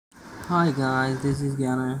Hi guys, this is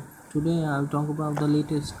Gionee. Today I'll talk about the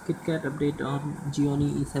latest Kitkat update on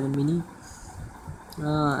Gionee E7 Mini.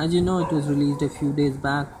 As you know, it was released a few days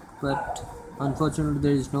back, but unfortunately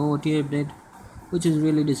there is no OTA update, which is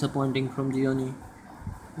really disappointing from Gionee.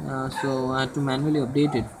 So I had to manually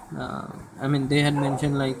update it. They had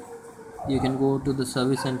mentioned like you can go to the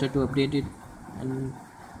service center to update it, and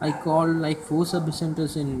I called like 4 service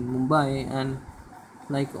centers in Mumbai, and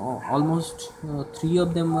like almost three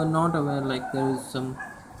of them were not aware like there is some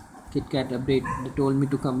KitKat update. They told me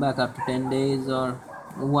to come back after 10 days, or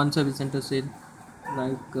one service center said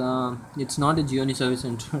it's not a Gionee service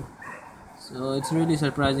center. So it's really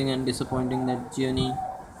surprising and disappointing that Gionee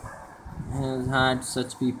has had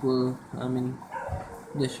such people.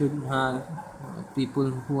 They should have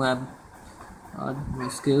people who have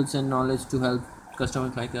skills and knowledge to help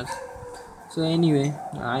customers like us. So anyway,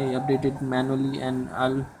 I updated manually, and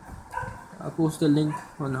I'll post the link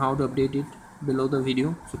on how to update it below the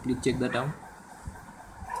video, so please check that out.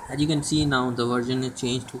 As you can see, now the version is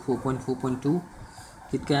changed to 4.4.2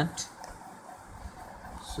 KitKat.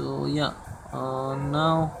 So yeah,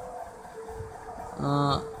 now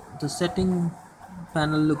the setting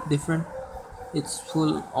panel look different. It's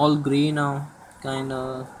full all gray now,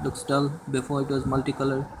 kinda looks dull. Before it was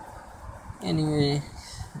multicolor. Anyway,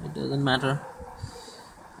 it doesn't matter.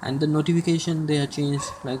 And the notification they have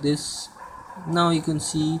changed like this. Now you can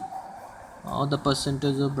see the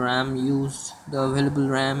percentage of RAM used, the available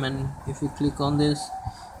RAM, and if you click on this,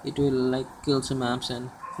 it will like kill some apps and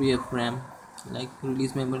free up RAM, like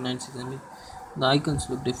release memory 96 MB. The icons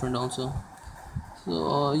look different also.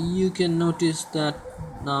 So you can notice that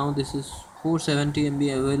now this is 470 MB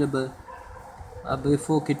available.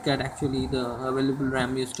 Before KitKat, actually the available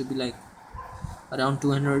RAM used to be like around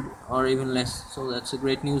 200 or even less. So that's a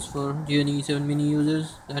great news for Gionee E7 Mini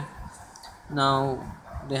users, that now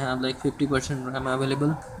they have like 50% RAM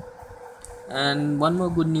available. And one more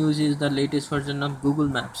good news is the latest version of Google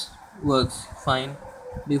Maps works fine.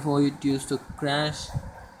 Before it used to crash,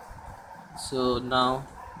 so now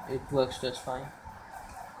it works just fine.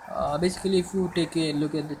 Basically, if you take a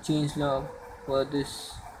look at the changelog for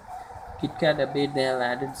this KitKat update, they have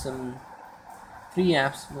added some free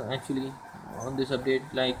apps actually on this update,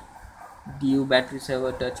 like DU battery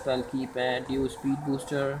saver, touchpad keypad, DU speed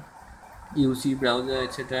booster, UC browser,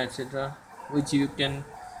 etc., which you can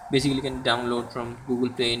basically download from Google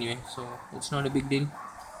Play anyway, so it's not a big deal.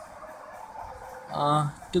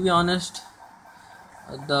 To be honest,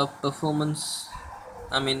 the performance,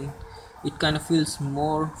 it kind of feels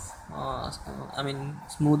more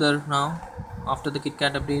smoother now after the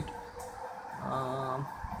KitKat update.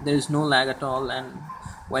 There is no lag at all, and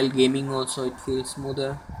while gaming also it feels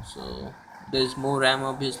smoother. So there is more RAM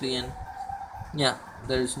obviously, and yeah,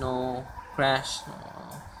 there is no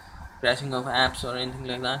crashing of apps or anything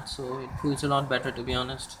like that, so it feels a lot better, to be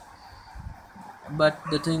honest. But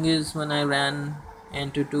the thing is, when I ran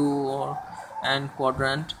N22 and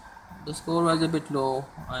Quadrant, the score was a bit low.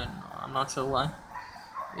 I'm not sure why.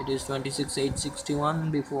 It is 26,861.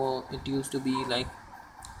 Before it used to be like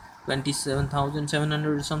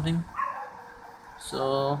 27,700 or something.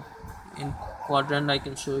 So in Quadrant I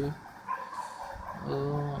can show you.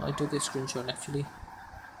 I took a screenshot actually.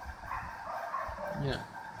 Yeah,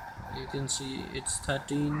 you can see it's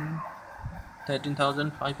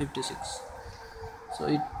 13,556. So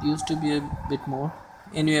it used to be a bit more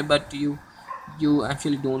anyway, but you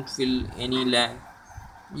actually don't feel any lag.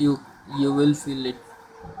 You will feel it.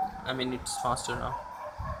 It's faster now,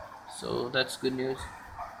 so that's good news.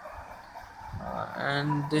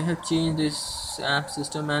 And they have changed this app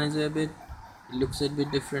system manager a bit. It looks a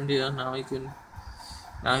bit different here. Now you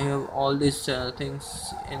have all these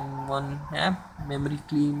things in one app: memory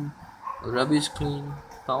clean, rubbish clean,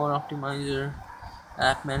 power optimizer,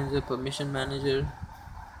 app manager, permission manager.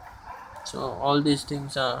 So all these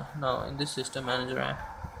things are now in this system manager app.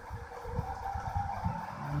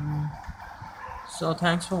 So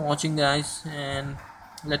thanks for watching guys, and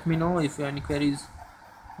let me know if you have any queries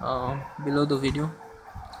below the video,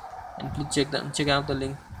 and please check out the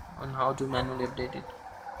link on how to manually update it.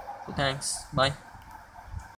 So thanks, bye.